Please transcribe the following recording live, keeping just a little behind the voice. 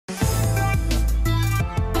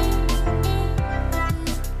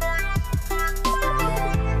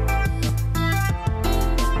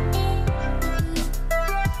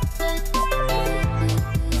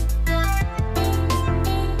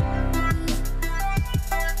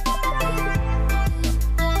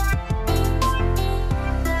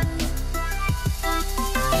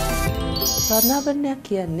ස්වර්ණාභරණයක්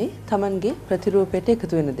කියන්නේ Tamanගේ ප්‍රතිරූපයට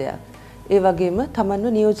එකතු වෙන දෙයක්. ඒ වගේම Tamanව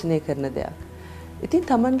නියෝජනය කරන දෙයක්. ඉතින්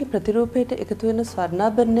Tamanගේ ප්‍රතිරූපයට එකතු වෙන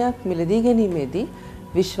ස්වර්ණාභරණයක් මිලදී ගැනීමේදී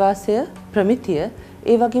විශ්වාසය, ප්‍රමිතිය,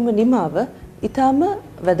 ඒ වගේම නිමාව ඊටාම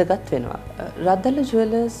වැදගත් වෙනවා. Raddella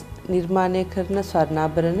Jewellers නිර්මාණය කරන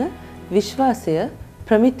ස්වර්ණාභරණ විශ්වාසය,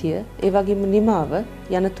 ප්‍රමිතිය, ඒ වගේම නිමාව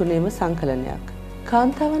යන තුනේම සංකලනයක්.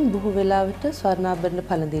 කාන්තාවන් බොහෝ වෙලාවට ස්වර්ණාභරණ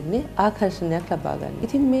පළඳින්නේ ආකර්ෂණයක් ලබා ගන්න.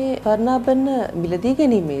 ඉතින් මේ ස්වර්ණාභරණ මිලදී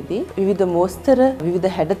ගැනීමේදී විවිධ මෝස්තර, විවිධ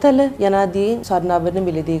හැඩතල යනාදී ස්වර්ණාභරණ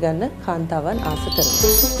මිලදී ගන්න කාන්තාවන් ආස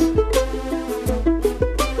කරනවා.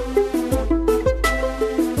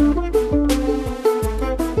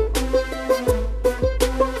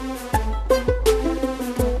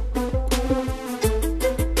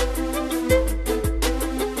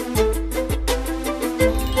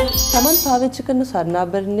 තමන් පාවිච්චි කරන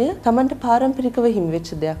ස්වර්ණාභරණය තමන්ට පාරම්පරිකව හිමිවෙච්ච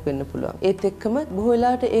දෙයක් වෙන්න පුළුවන්. ඒත් එක්කම බොහෝ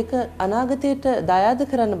වෙලාවට ඒක අනාගතයට දායාද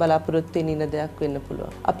කරන්න බලාපොරොත්තු වෙන ඉන දෙයක් වෙන්න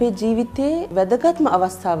පුළුවන්. අපේ ජීවිතයේ වැදගත්ම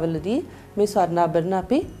අවස්ථාවලදී මේ ස්වර්ණාභරණ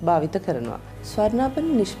අපි භාවිත කරනවා.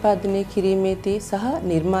 ස්වර්ණාභරණ නිෂ්පාදනය කිරීමේදී සහ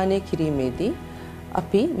නිර්මාණය කිරීමේදී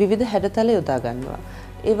අපි විවිධ හැඩතල යොදා ගන්නවා.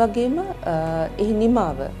 ඒ වගේම එහි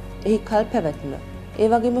නිමාව, එහි කල් පැවැත්ම, ඒ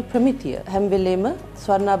වගේම ප්‍රමිතිය හැම වෙලේම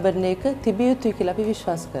ස්වර්ණාභරණයක තිබිය යුතුයි කියලා අපි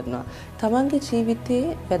විශ්වාස කරනවා. තමන්ගේ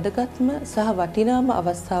ජීවිතයේ වැදගත්ම සහ වටිනාම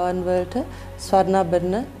අවස්ථාවන් වලට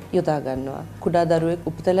ස්වර්ණාභරණ යොදා ගන්නවා. කුඩා දරුවෙක්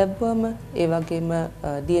උපත ලැබුවම, ඒ වගේම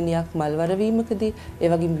දියණියක් මල්වර වීමකදී, ඒ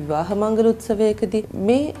වගේම විවාහ මංගල උත්සවයකදී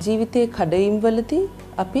මේ ජීවිතයේ කඩයිම් වලදී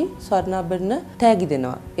අපි ස්වර්ණාභරණ තෑගි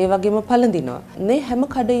දෙනවා. ඒ වගේම පළඳිනවා. මේ හැම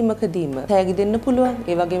කඩයිමකදීම තෑගි දෙන්න පුළුවන්,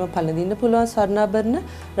 ඒ වගේම පළඳින්න පුළුවන් ස්වර්ණාභරණ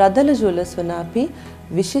Raddella Jewellers වන අපි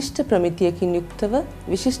විශිෂ්ට ප්‍රමිතියකින් යුක්තව,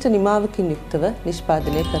 විශිෂ්ට නිමාවකින් යුක්තව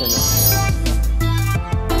නිෂ්පාදනය කරනවා.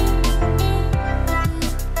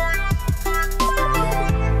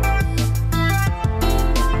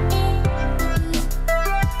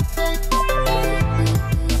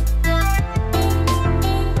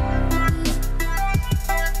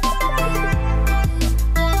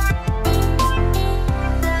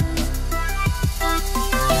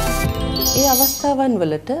 ඒ අවස්ථාවන්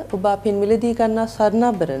වලට ඔබ අපෙන් මිලදී ගන්නා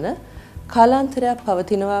ස්වර්ණාභරණ කාලාන්තරයක්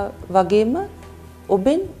පවතිනවා වගේම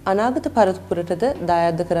ඔබෙන් අනාගත පරපුරටද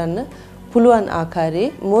දායාද කරන්න පුළුවන්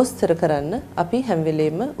ආකාරයේ මෝස්තර කරන්න අපි හැම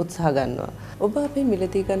වෙලේම උත්සාහ ගන්නවා. ඔබ අපෙන්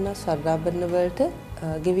මිලදී ගන්නා ස්වර්ණාභරණ වලට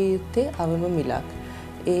ගෙවිය යුත්තේ අවම මිලක්.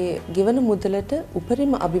 ඒ ගෙවන මුදලට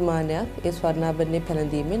උපරිම අභිමානයක් ඒ ස්වර්ණාභරණය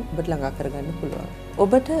පැළඳීමෙන් ඔබට ළඟා කරගන්න පුළුවන්.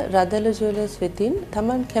 ඔබට Raddella Jewellers වෙතින්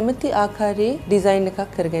Taman කැමති ආකාරයේ ඩිසයින් එකක්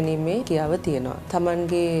කරගැනීමේ කියාව තියෙනවා.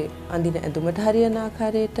 Tamanගේ අඳින ඇඳුමට හරියන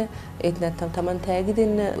ආකාරයට, ඒත් නැත්නම් Taman තෑගි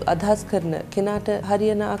දෙන්න අදහස් කරන කෙනාට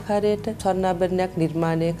හරියන ආකාරයට ස්වර්ණාභරණයක්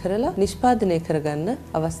නිර්මාණය කරලා නිෂ්පාදනය කරගන්න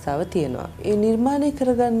අවස්ථාව තියෙනවා. ඒ නිර්මාණය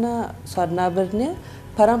කරගන්න ස්වර්ණාභරණය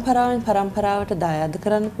පරම්පරාවෙන් පරම්පරාවට දායාද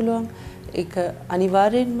කරන්න පුළුවන්. ඒක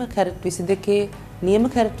අනිවාර්යෙන්ම කැරට් 22 නියම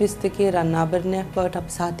කැරට් 22 රන් ආභරණයක් බවට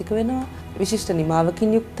අපි සාතික වෙනවා. විශිෂ්ට නිමාවකින්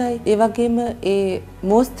යුක්තයි. ඒ වගේම ඒ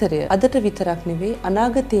මෝස්තරය අදට විතරක් නෙවෙයි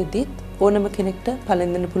අනාගතයේදීත් ඕනම කෙනෙක්ට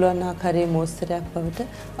පළඳින්න පුළුවන් ආකාරයේ මෝස්තරයක් බවට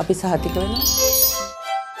අපි සාතික වෙනවා.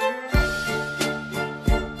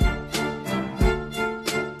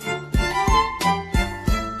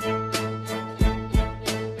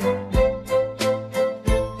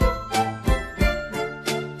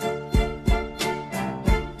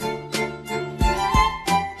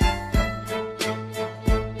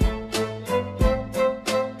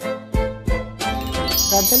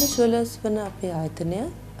 Raddella Jewellers වන අපේ ආයතනය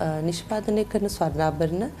නිෂ්පාදනය කරන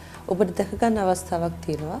ස්වර්ණාභරණ ඔබට දැක ගන්න අවස්ථාවක්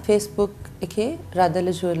තියෙනවා. Facebook එකේ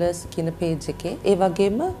Raddella Jewellers කියන page එකේ. ඒ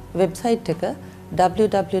වගේම වෙබ්සයිට් එක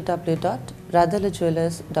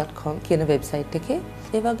www.radellajewellers.com කියන වෙබ්සයිට් එකේ.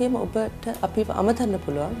 ඒ වගේම ඔබට අපිව අමතන්න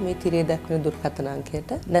පුළුවන් මේ තිරේ දක්වන දුරකථන අංකයට.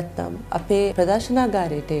 නැත්නම් අපේ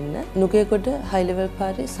ප්‍රදර්ශනාගාරයට එන්න නුගේගොඩ හයි ලෙවල්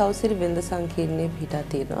පාරේ සව්සිරි වෙළඳ සංකීර්ණයේ පිහිටා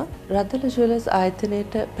තියෙනවා. Raddella Jewellers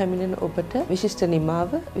ආයතනයට පැමිණෙන ඔබට විශිෂ්ට නිමාව,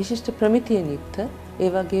 විශිෂ්ට ප්‍රමිතියෙන් යුක්ත, ඒ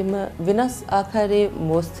වගේම වෙනස් ආකාරයේ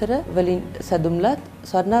මෝස්තර වලින් සැදුම්ලත්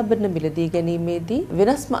ස්වර්ණාභරණ මිලදී ගැනීමේදී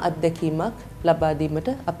වෙනස්ම අත්දැකීමක් ලබා දීමට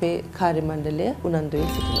අපේ කාර්ය මණ්ඩලය උනන්දුවෙන්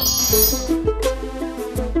සිටිනවා.